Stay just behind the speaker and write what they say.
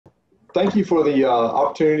Thank you for the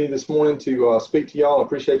opportunity this morning to speak to y'all. I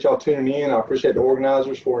appreciate y'all tuning in. I appreciate the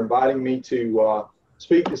organizers for inviting me to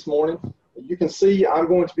speak this morning. You can see I'm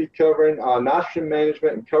going to be covering nitrogen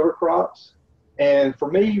management and cover crops. And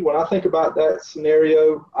for me, when I think about that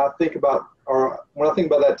scenario, when I think about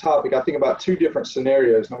that topic, I think about two different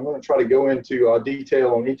scenarios. And I'm going to try to go into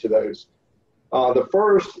detail on each of those. The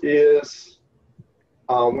first is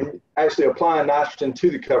when actually applying nitrogen to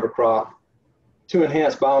the cover crop to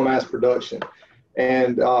enhance biomass production.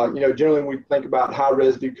 And, generally we think about high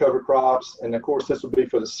residue cover crops. And of course, this would be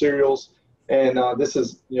for the cereals. And this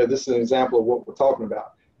is an example of what we're talking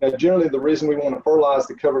about. Now, generally, the reason we want to fertilize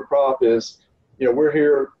the cover crop is,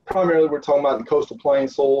 we're talking about the coastal plain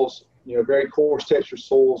soils, very coarse texture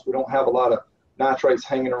soils. We don't have a lot of nitrates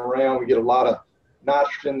hanging around. We get a lot of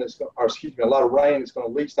nitrogen a lot of rain that's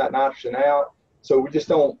going to leach that nitrogen out. So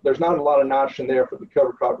there's not a lot of nitrogen there for the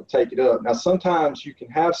cover crop to take it up. Now, sometimes you can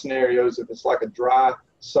have scenarios if it's like a dry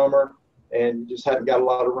summer and you just haven't got a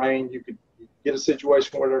lot of rain, you could get a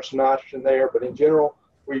situation where there's some nitrogen there. But in general,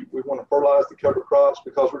 we want to fertilize the cover crops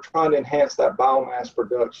because we're trying to enhance that biomass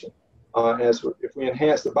production. If we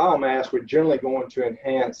enhance the biomass, we're generally going to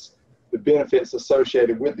enhance the benefits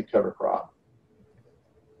associated with the cover crop.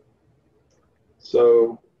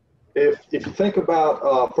 So if you think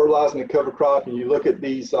about fertilizing the cover crop and you look at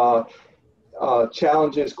these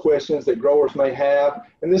challenges, questions that growers may have,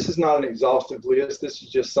 and this is not an exhaustive list, this is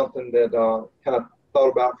just something that kind of thought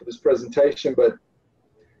about for this presentation, but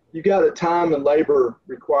you got the time and labor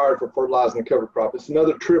required for fertilizing the cover crop. It's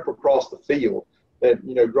another trip across the field that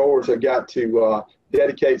growers have got to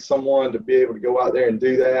dedicate someone to be able to go out there and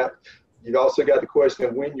do that. You've also got the question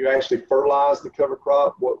of when you actually fertilize the cover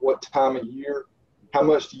crop, what time of year, how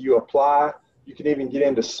much do you apply? You can even get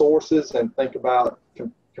into sources and think about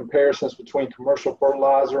comparisons between commercial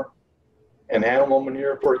fertilizer and animal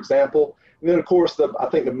manure, for example. And then, of course, I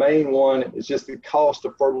think the main one is just the cost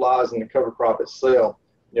of fertilizing the cover crop itself.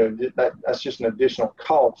 That's just an additional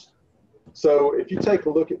cost. So if you take a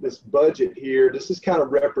look at this budget here, this is kind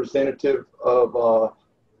of representative of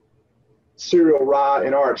cereal rye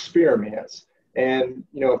in our experiments. And,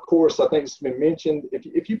 of course, I think it's been mentioned,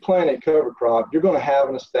 if you plant a cover crop, you're going to have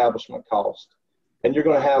an establishment cost and you're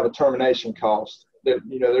going to have a termination cost.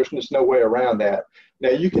 There's just no way around that.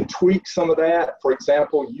 Now, you can tweak some of that. For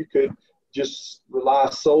example, you could just rely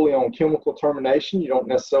solely on chemical termination. You don't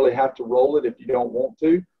necessarily have to roll it if you don't want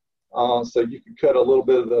to. So you can cut a little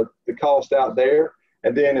bit of the cost out there.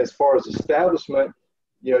 And then as far as establishment,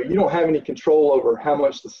 you don't have any control over how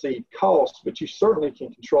much the seed costs, but you certainly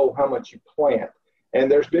can control how much you plant.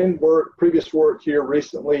 And there's been previous work here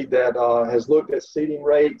recently that has looked at seeding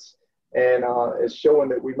rates and is showing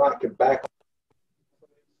that we might get back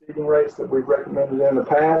seeding rates that we've recommended in the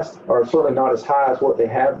past are certainly not as high as what they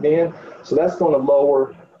have been. So that's going to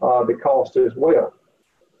lower the cost as well,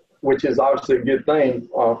 which is obviously a good thing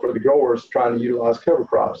for the growers trying to utilize cover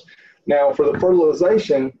crops. Now, for the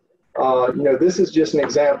fertilization, this is just an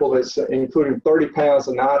example that's including 30 pounds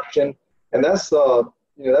of nitrogen, and that's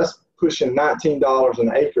pushing $19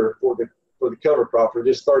 an acre for the cover crop for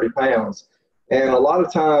just 30 pounds. And a lot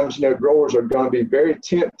of times, growers are going to be very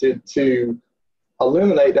tempted to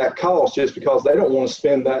eliminate that cost just because they don't want to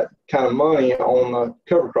spend that kind of money on a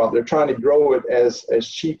cover crop. They're trying to grow it as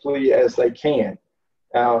cheaply as they can,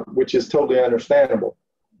 which is totally understandable.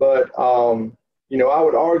 But, I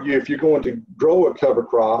would argue if you're going to grow a cover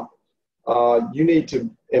crop, you need to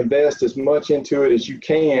invest as much into it as you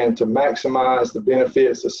can to maximize the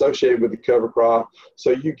benefits associated with the cover crop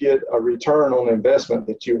so you get a return on the investment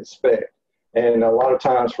that you expect. And a lot of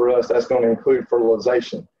times for us, that's going to include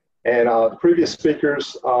fertilization. And the previous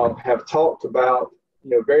speakers have talked about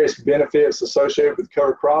various benefits associated with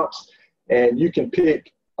cover crops, and you can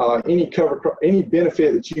pick any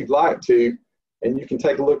benefit that you'd like to, and you can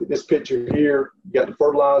take a look at this picture here. You got the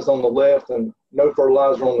fertilizer on the left and no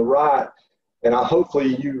fertilizer on the right, and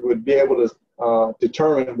hopefully you would be able to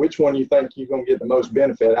determine which one you think you're going to get the most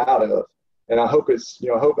benefit out of. And I hope that's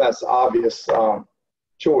the obvious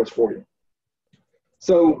choice for you.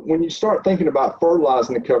 So when you start thinking about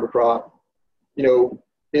fertilizing the cover crop,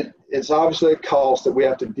 it's obviously a cost that we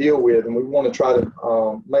have to deal with, and we want to try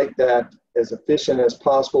to make that as efficient as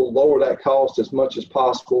possible, lower that cost as much as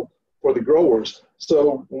possible for the growers.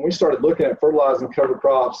 So when we started looking at fertilizing cover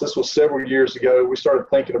crops, this was several years ago, we started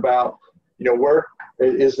thinking about, where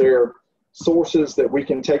is there sources that we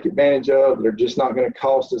can take advantage of that are just not going to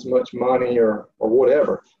cost as much money or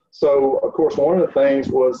whatever. So, of course, one of the things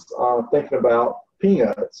was thinking about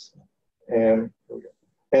peanuts. And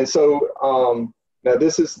so now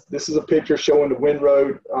this is a picture showing the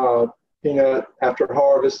windrow peanut after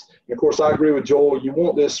harvest. And of course, I agree with Joel. You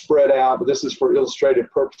want this spread out, but this is for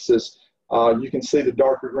illustrative purposes. You can see the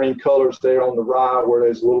darker green colors there on the rye where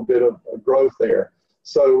there's a little bit of growth there.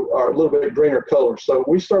 So, or a little bit greener color. So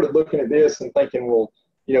we started looking at this and thinking, well,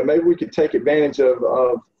 you know, maybe we could take advantage of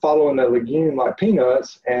following a legume like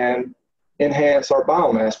peanuts and enhance our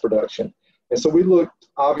biomass production. And so we looked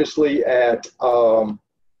obviously at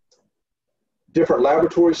different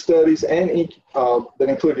laboratory studies and that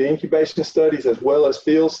included incubation studies as well as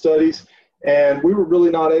field studies. And we were really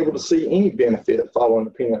not able to see any benefit following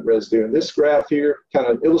the peanut residue. And this graph here kind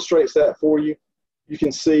of illustrates that for you. You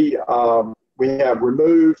can see we have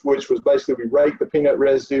removed, which was basically we raked the peanut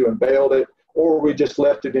residue and baled it, or we just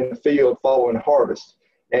left it in the field following harvest.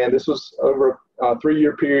 And this was over a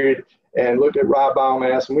 3-year period and looked at rye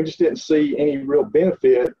biomass, and we just didn't see any real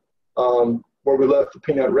benefit where we left the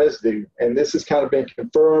peanut residue. And this has kind of been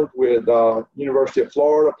confirmed with University of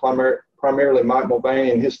Florida, primarily Mike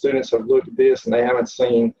Mulvaney and his students have looked at this and they haven't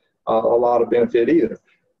seen a lot of benefit either.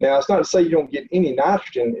 Now, it's not to say you don't get any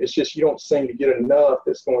nitrogen, it's just you don't seem to get enough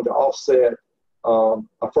that's going to offset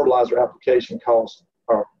a fertilizer application cost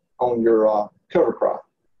on your cover crop.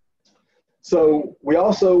 So we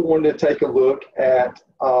also wanted to take a look at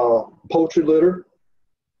poultry litter,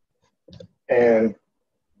 and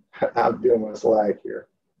I'm doing my slide here.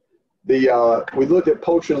 We looked at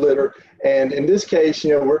poultry litter, and in this case,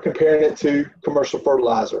 you know, we're comparing it to commercial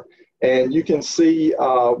fertilizer. And you can see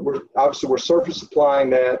we're surface applying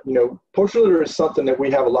that. You know, poultry litter is something that we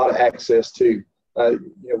have a lot of access to.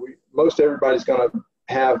 You know, most everybody's going to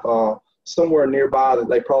have somewhere nearby that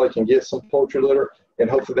they probably can get some poultry litter, and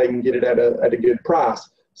hopefully they can get it at a good price.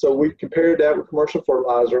 So we compared that with commercial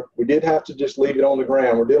fertilizer. We did have to just leave it on the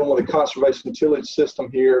ground. We're dealing with a conservation tillage system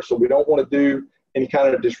here, so we don't want to do any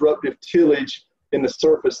kind of disruptive tillage in the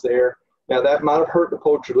surface there. Now that might have hurt the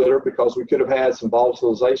poultry litter because we could have had some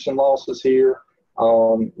volatilization losses here.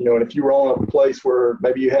 You know, and if you were on a place where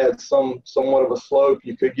maybe you had somewhat of a slope,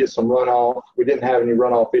 you could get some runoff. We didn't have any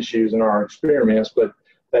runoff issues in our experiments, but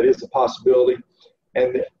that is a possibility.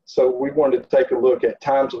 And so we wanted to take a look at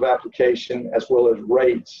times of application as well as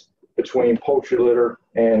rates between poultry litter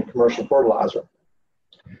and commercial fertilizer.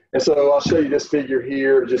 And so I'll show you this figure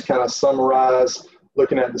here, just kind of summarize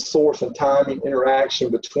looking at the source and timing interaction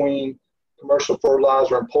between commercial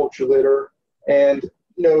fertilizer and poultry litter. And,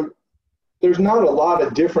 you know, there's not a lot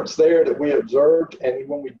of difference there that we observed. And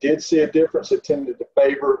when we did see a difference, it tended to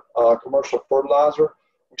favor commercial fertilizer.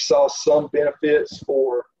 We saw some benefits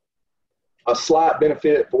for a slight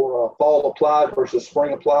benefit for fall applied versus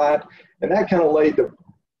spring applied. And that kind of laid the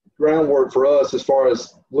groundwork for us as far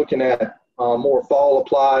as looking at more fall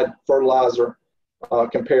applied fertilizer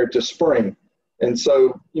compared to spring. And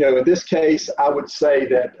so, you know, in this case, I would say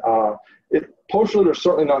that poultry litter is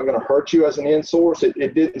certainly not going to hurt you as an end source.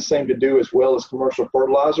 It didn't seem to do as well as commercial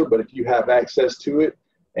fertilizer, but if you have access to it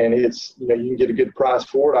and it's, you know, you can get a good price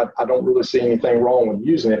for it, I don't really see anything wrong with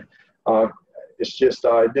using it. It's just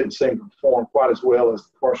it didn't seem to perform quite as well as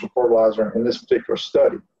commercial fertilizer in this particular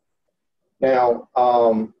study. Now,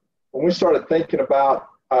 when we started thinking about,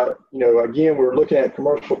 you know, again, we were looking at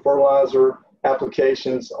commercial fertilizer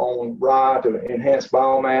applications on rye to enhance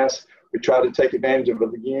biomass. We tried to take advantage of the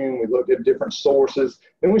legume. We looked at different sources.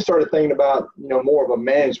 Then we started thinking about, you know, more of a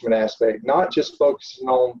management aspect, not just focusing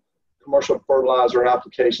on commercial fertilizer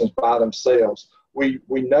applications by themselves. We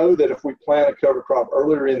know that if we plant a cover crop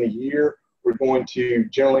earlier in the year, we're going to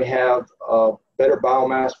generally have better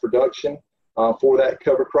biomass production for that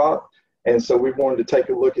cover crop. And so we wanted to take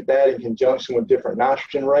a look at that in conjunction with different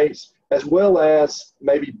nitrogen rates, as well as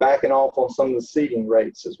maybe backing off on some of the seeding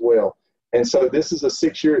rates as well. And so this is a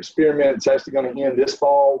 6-year experiment. It's actually going to end this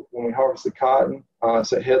fall when we harvest the cotton.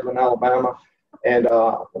 It's at Headland, Alabama. And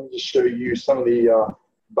let me just show you some of the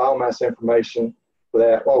biomass information for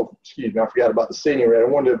that. Oh, excuse me, I forgot about the seeding rate. I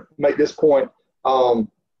wanted to make this point.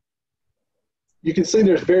 You can see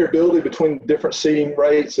there's variability between different seeding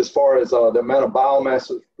rates as far as the amount of biomass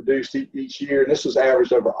that's produced each year. And this was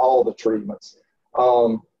averaged over all the treatments.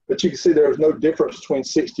 But you can see there's no difference between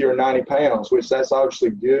 60 or 90 pounds, which that's obviously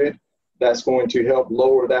good. That's going to help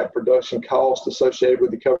lower that production cost associated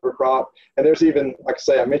with the cover crop. And there's even, like I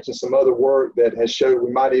say, I mentioned some other work that has showed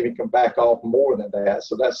we might even come back off more than that.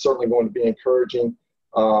 So that's certainly going to be encouraging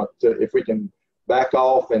if we can back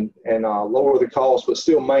off and lower the cost, but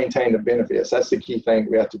still maintain the benefits. That's the key thing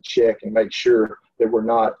we have to check and make sure that we're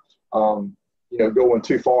not, you know, going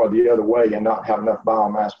too far the other way and not have enough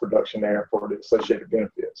biomass production there for the associated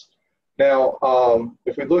benefits. Now,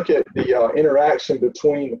 if we look at the interaction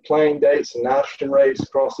between the planting dates and nitrogen rates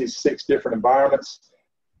across these 6 different environments,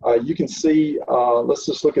 You can see, let's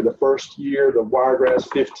just look at the first year, the wiregrass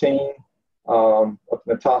 15 up in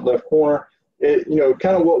the top left corner.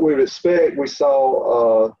 Kind of what we would expect. We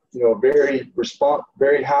saw,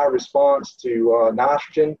 very high response to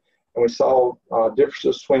nitrogen, and we saw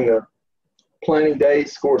differences between the planting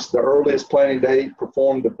dates. Of course, the earliest planting date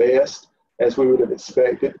performed the best, as we would have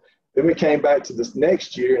expected. Then we came back to this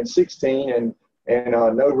next year in 16, and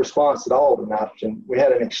no response at all to nitrogen. We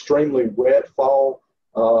had an extremely wet fall,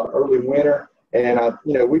 early winter, and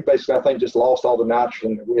we basically, I think, just lost all the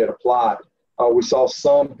nitrogen that we had applied. We saw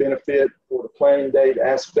some benefit for the planting date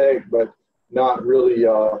aspect, but not really,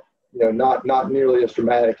 not nearly as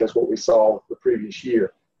dramatic as what we saw the previous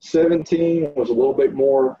year. 17 was a little bit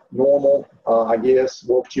more normal, I guess,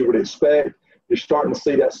 what you would expect. You're starting to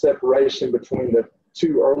see that separation between the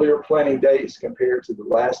two earlier planting dates compared to the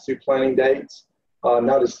last two planting dates.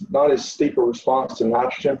 Not as steep a response to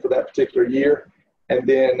nitrogen for that particular year. And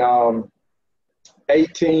then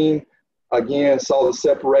 18, again, saw the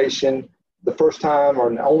separation. The first time, or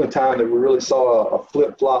the only time, that we really saw a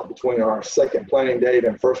flip-flop between our second planting date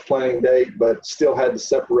and first planting date, but still had the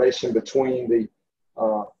separation between the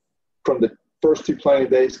from the first two planting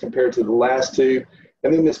dates compared to the last two.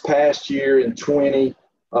 And then this past year in 20,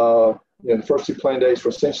 the first two planting dates were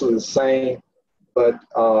essentially the same, but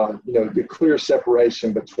the clear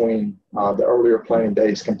separation between the earlier planting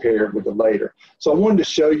dates compared with the later. So I wanted to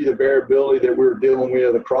show you the variability that we're dealing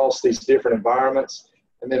with across these different environments.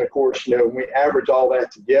 And then, of course, when we average all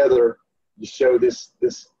that together, you show this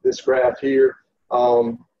graph here.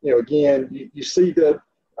 Again, you see the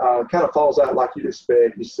kind of falls out like you'd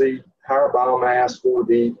expect. You see higher biomass for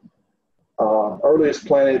the earliest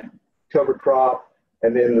planted cover crop,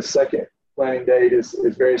 and then the second planting date is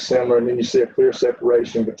very similar, and then you see a clear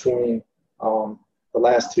separation between the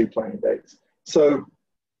last two planting dates. So,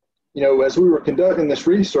 as we were conducting this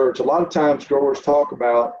research, a lot of times growers talk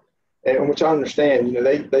about, and which I understand,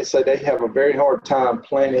 they say they have a very hard time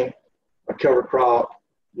planting a cover crop,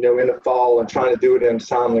 in the fall and trying to do it in a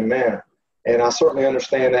timely manner. And I certainly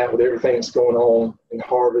understand that with everything that's going on in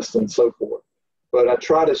harvest and so forth. But I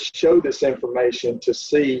try to show this information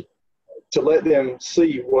to let them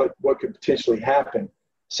see what could potentially happen.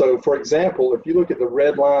 So, for example, if you look at the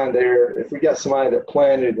red line there, if we got somebody that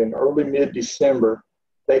planted in early mid-December,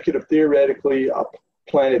 they could have theoretically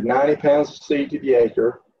planted 90 pounds of seed to the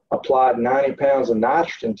acre, applied 90 pounds of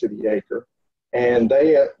nitrogen to the acre, and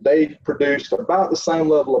they produced about the same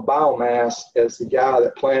level of biomass as the guy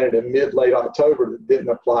that planted in mid-late October that didn't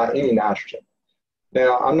apply any nitrogen.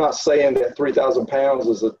 Now, I'm not saying that 3,000 pounds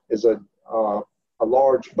is a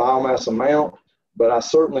large biomass amount, but I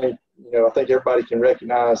certainly, I think everybody can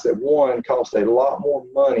recognize that one costs a lot more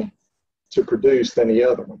money to produce than the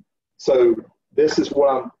other one. So this is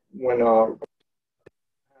what when I have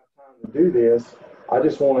time to do this, I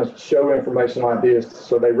just want to show information like this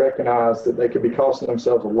so they recognize that they could be costing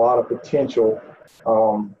themselves a lot of potential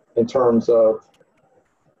in terms of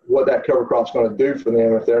what that cover crop is going to do for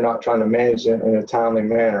them if they're not trying to manage it in a timely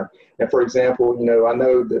manner. And for example, I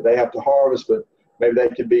know that they have to harvest, but maybe they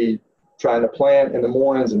could be trying to plant in the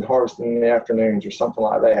mornings and harvesting in the afternoons or something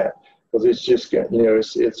like that, because it's just,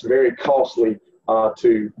 it's very costly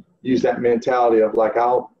to use that mentality of like,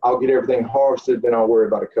 I'll get everything harvested, then I'll worry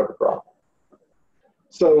about a cover crop.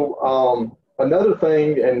 So another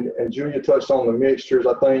thing, and Julia touched on the mixtures,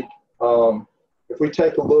 I think if we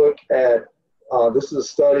take a look at, this is a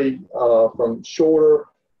study from Shorter,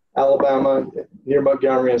 Alabama, near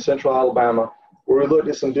Montgomery in central Alabama, where we looked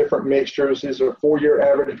at some different mixtures. These are 4-year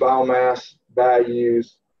average biomass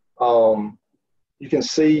values. You can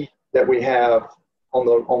see that we have on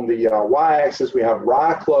the y-axis, we have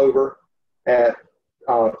rye clover at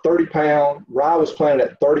 30 pounds. Rye was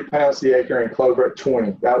planted at 30 pounds the acre and clover at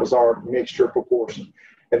 20. That was our mixture proportion.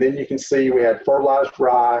 And then you can see we had fertilized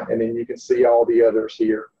rye, and then you can see all the others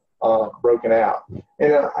here broken out.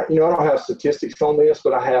 And I don't have statistics on this,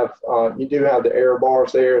 but I have, you do have the error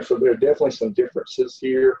bars there. So there are definitely some differences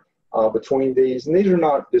here between these. And these are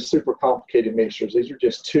not just super complicated mixtures. These are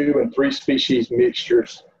just 2 and 3 species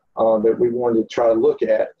mixtures that we wanted to try to look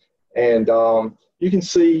at. And you can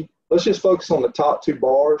see, let's just focus on the top 2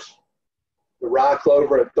 bars, the rye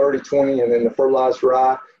clover at 30-20, and then the fertilized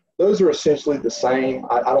rye. Those are essentially the same.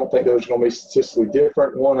 I don't think those are going to be statistically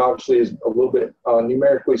different. One obviously is a little bit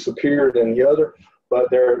numerically superior than the other,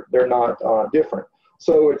 but they're not different.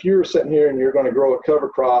 So if you're sitting here and you're going to grow a cover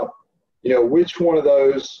crop, which one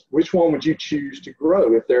would you choose to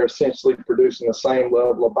grow if they're essentially producing the same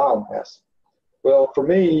level of biomass? Well, for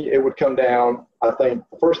me, it would come down, I think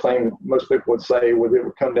the first thing most people would say it would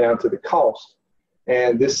come down to the cost.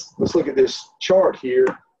 And let's look at this chart here.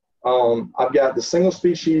 I've got the single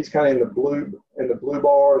species kind of in the blue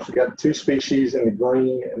bars. We got the 2 species in the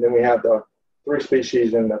green, and then we have the 3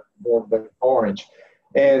 species in the more of the orange.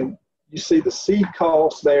 And you see the seed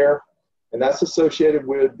cost there, and that's associated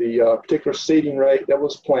with the particular seeding rate that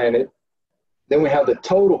was planted. Then we have the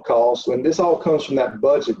total cost, and this all comes from that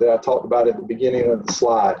budget that I talked about at the beginning of the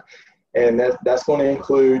slide. And that's going to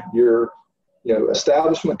include your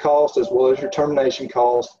establishment cost as well as your termination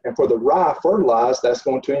cost. And for the rye fertilized, that's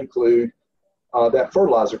going to include that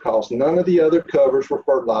fertilizer cost. None of the other covers were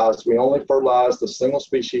fertilized. We only fertilized the single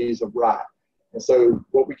species of rye. And so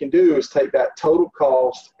what we can do is take that total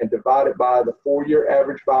cost and divide it by the 4-year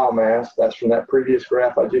average biomass. That's from that previous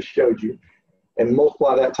graph I just showed you. And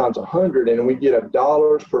multiply that times 100, and we get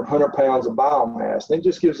 $1 per 100 pounds of biomass. And it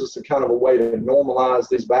just gives us a kind of a way to normalize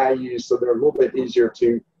these values so they're a little bit easier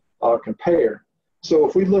to compare. So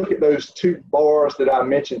if we look at those 2 bars that I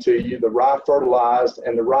mentioned to you, the rye fertilized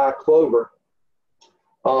and the rye clover,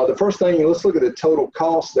 the first thing, let's look at the total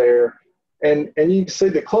cost there. And you can see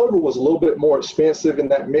the clover was a little bit more expensive in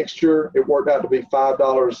that mixture. It worked out to be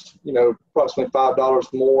 $5, approximately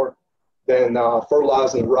 $5 more than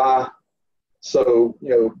fertilizing rye. So,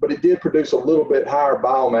 but it did produce a little bit higher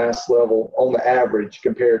biomass level on the average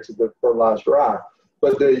compared to the fertilized rye.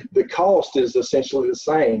 But the cost is essentially the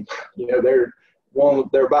same. They're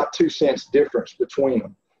about 2 cents difference between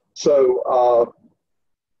them. So,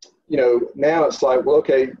 now it's like, well,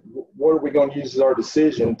 okay, what are we going to use as our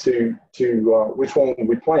decision to which one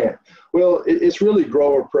we plant? Well, it's really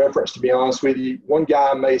grower preference, to be honest with you. One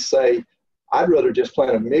guy may say, I'd rather just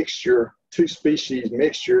plant a mixture, 2 species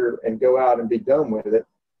mixture, and go out and be done with it.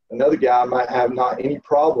 Another guy might have not any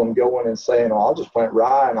problem going and saying, oh, I'll just plant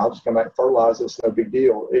rye and I'll just come back and fertilize it. It's no big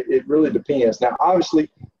deal. It really depends. Now, obviously,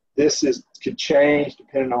 this could change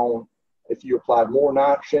depending on if you applied more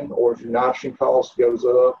nitrogen or if your nitrogen cost goes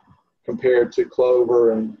up compared to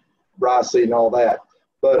clover and rye seed and all that.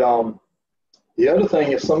 But the other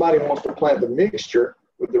thing, if somebody wants to plant the mixture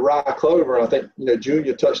with the rye clover, and I think,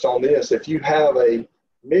 Julia touched on this, if you have a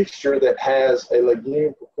mixture that has a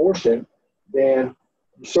legume proportion, then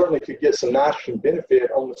you certainly could get some nitrogen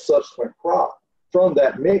benefit on the subsequent crop from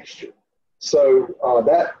that mixture. So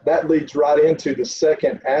that leads right into the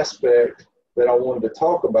second aspect that I wanted to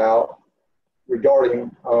talk about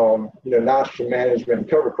regarding nitrogen management and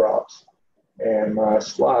cover crops. And my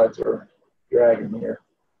slides are dragging here.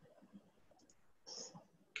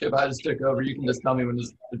 If I just took over, you can just tell me when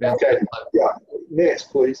this advanced. Okay. Yeah.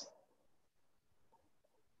 Next, please.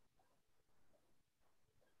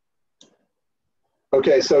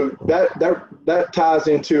 Okay, so that ties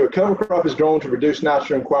into a cover crop is grown to reduce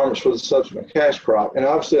nitrogen requirements for the subsequent cash crop. And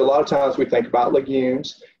obviously, a lot of times we think about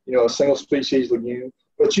legumes, a single species legume,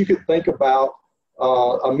 but you could think about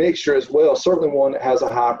a mixture as well, certainly one that has a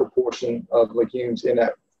high proportion of legumes in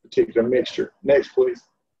that particular mixture. Next, please.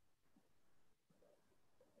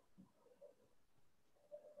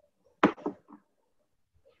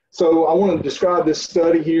 So I want to describe this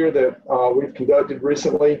study here that we've conducted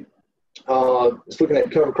recently. It's looking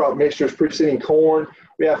at cover crop mixtures preceding corn.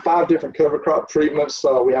 We have 5 different cover crop treatments.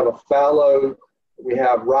 We have a fallow, we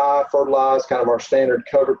have rye fertilized, kind of our standard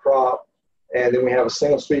cover crop, and then we have a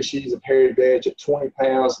single species of hairy veg at 20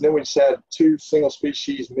 pounds. And then we just had 2 single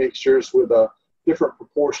species mixtures with a different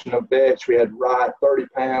proportion of veg. We had rye at 30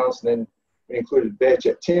 pounds, and then we included veg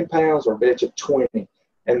at 10 pounds or veg at 20.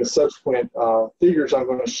 And the subsequent figures I'm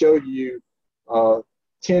going to show you,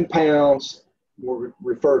 10 pounds will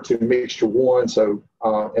refer to mixture 1, so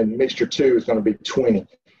and mixture 2 is going to be 20.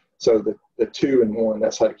 So the 2 and 1,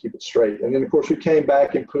 that's how to keep it straight. And then, of course, we came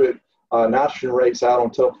back and put nitrogen rates out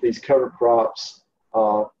on top of these cover crops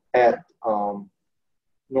at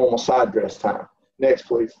normal side dress time. Next,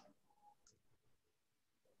 please.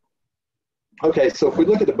 Okay, so if we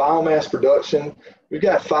look at the biomass production, we've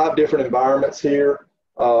got 5 different environments here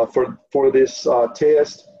for this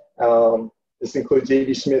test. This includes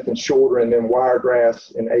Evie Smith and Shorter, and then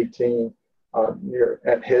Wiregrass in 18 near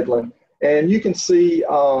at Headland. And you can see,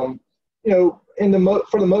 for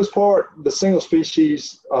the most part, the single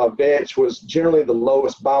species vetch was generally the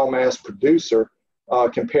lowest biomass producer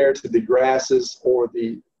compared to the grasses or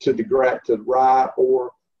to rye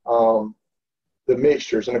or the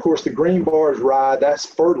mixtures. And of course, the green bar is rye. That's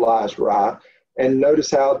fertilized rye. And notice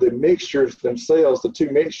how the mixtures themselves, the 2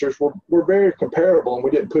 mixtures, were very comparable, and we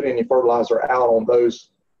didn't put any fertilizer out on those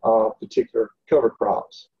particular cover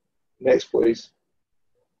crops. Next, please.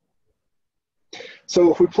 So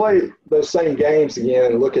if we play those same games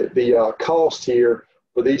again and look at the cost here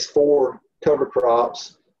for these 4 cover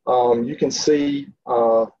crops, you can see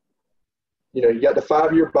you got the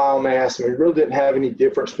 5-year biomass, and we really didn't have any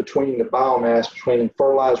difference between the biomass between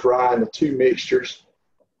fertilized rye and the two mixtures.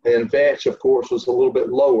 And vetch, of course, was a little bit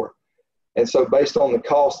lower. And so based on the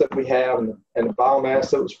cost that we have and the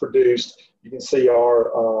biomass that was produced, you can see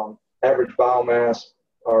our average biomass,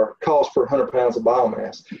 our cost per 100 pounds of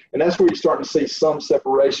biomass. And that's where you're starting to see some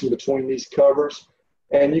separation between these covers.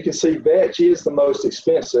 And you can see vetch is the most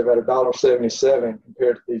expensive at $1.77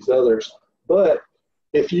 compared to these others. But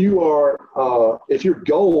if you are, if your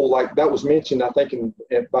goal, like that was mentioned, I think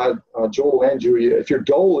by Joel and Julia, if your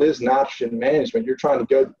goal is nitrogen management, you're trying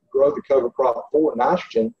to grow the cover crop for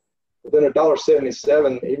nitrogen, then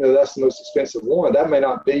 $1.77, even though that's the most expensive one, that may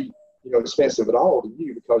not be expensive at all to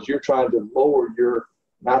you because you're trying to lower your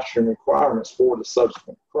nitrogen requirements for the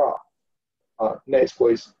subsequent crop. Next,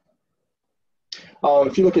 please.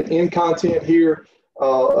 If you look at end content here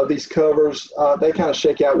of these covers, they kind of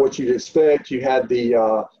shake out what you'd expect. You had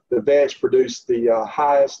the vetch produce the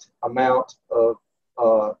highest amount of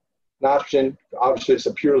nitrogen. Obviously, it's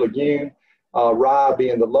a pure legume. Rye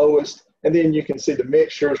being the lowest. And then you can see the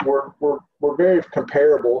mixtures were very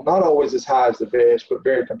comparable, not always as high as the vetch, but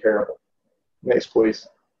very comparable. Next, please.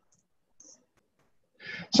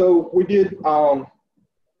 So we did, let's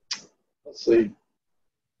see,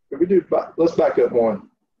 let's back up one.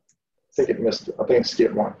 I think it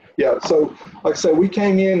skipped one. Yeah, so like I said, we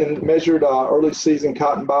came in and measured early season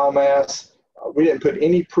cotton biomass. We didn't put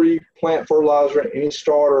any pre-plant fertilizer, any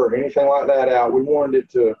starter or anything like that out. We wanted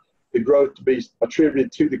the growth to be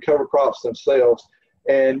attributed to the cover crops themselves.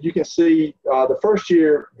 And you can see the first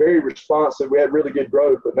year, very responsive. We had really good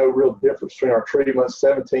growth, but no real difference between our treatments.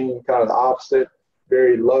 17, kind of the opposite,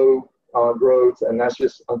 very low growth. And that's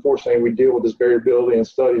just, unfortunately, we deal with this variability in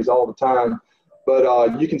studies all the time.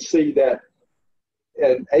 But you can see that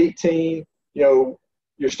in 18, you're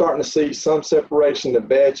starting to see some separation. The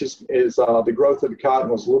vetch is the growth of the cotton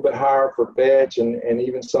was a little bit higher for vetch and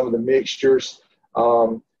even some of the mixtures.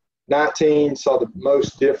 19 saw the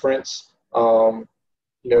most difference.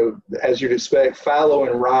 As you'd expect, fallow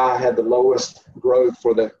and rye had the lowest growth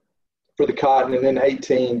for the cotton, and then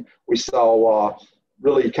 18 we saw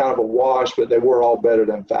really kind of a wash, but they were all better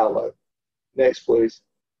than fallow. Next, please.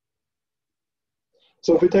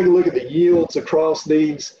 So if we take a look at the yields across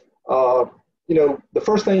these, the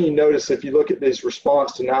first thing you notice if you look at this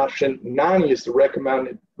response to nitrogen, 90 is the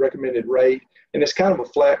recommended rate, and it's kind of a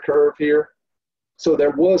flat curve here. So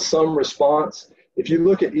there was some response. If you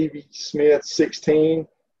look at E.V. Smith 16,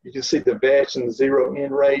 you can see the vetch and the 0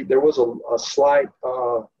 N rate. There was a slight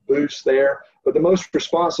boost there, but the most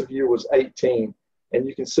responsive year was 18. And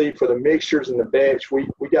you can see for the mixtures and the vetch, we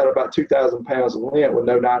got about 2,000 pounds of lint with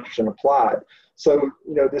no nitrogen applied. So,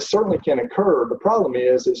 this certainly can occur. The problem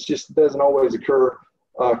is it just doesn't always occur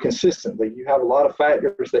consistently. You have a lot of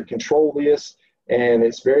factors that control this, and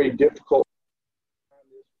it's very difficult.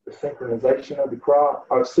 The synchronization of the crop,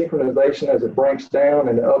 or synchronization as it breaks down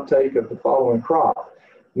and the uptake of the following crop.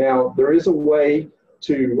 Now, there is a way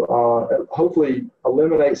to hopefully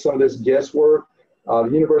eliminate some of this guesswork. The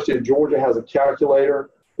University of Georgia has a calculator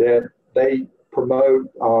that they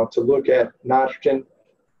promote to look at nitrogen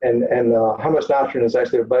and how much nitrogen is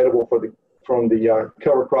actually available from the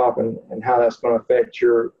cover crop and how that's going to affect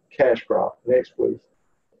your cash crop. Next, please.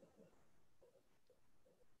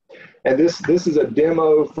 And this is a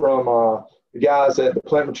demo from the guys at the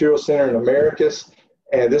Plant Materials Center in Americas,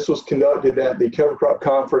 and this was conducted at the Cover Crop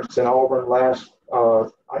Conference in Auburn last, I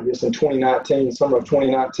guess in 2019, summer of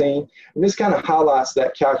 2019, and this kind of highlights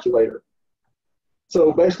that calculator.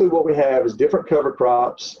 So basically what we have is different cover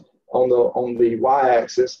crops on the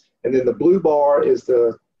y-axis, and then the blue bar is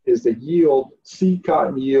the yield, seed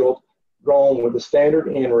cotton yield grown with the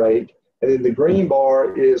standard N rate, and then the green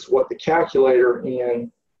bar is what the calculator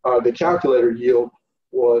yield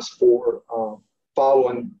was for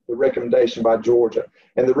following the recommendation by Georgia.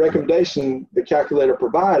 And the recommendation the calculator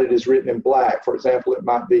provided is written in black. For example, it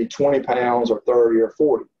might be 20 pounds or 30 or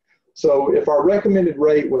 40. So if our recommended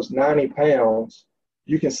rate was 90 pounds,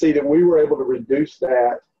 you can see that we were able to reduce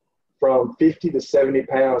that from 50 to 70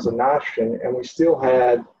 pounds of nitrogen, and we still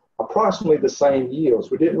had approximately the same yields.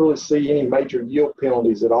 We didn't really see any major yield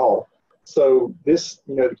penalties at all. So this,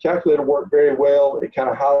 the calculator worked very well. It kind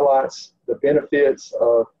of highlights the benefits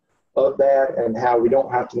of that and how we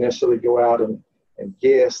don't have to necessarily go out and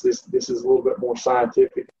guess. This is a little bit more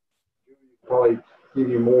scientific. Probably give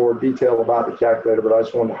you more detail about the calculator, but I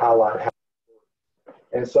just wanted to highlight how it works.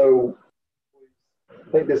 And so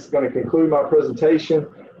I think this is going to conclude my presentation,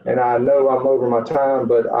 and I know I'm over my time,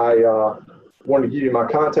 but I wanted to give you my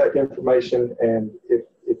contact information, and if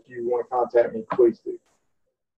you want to contact me, please do.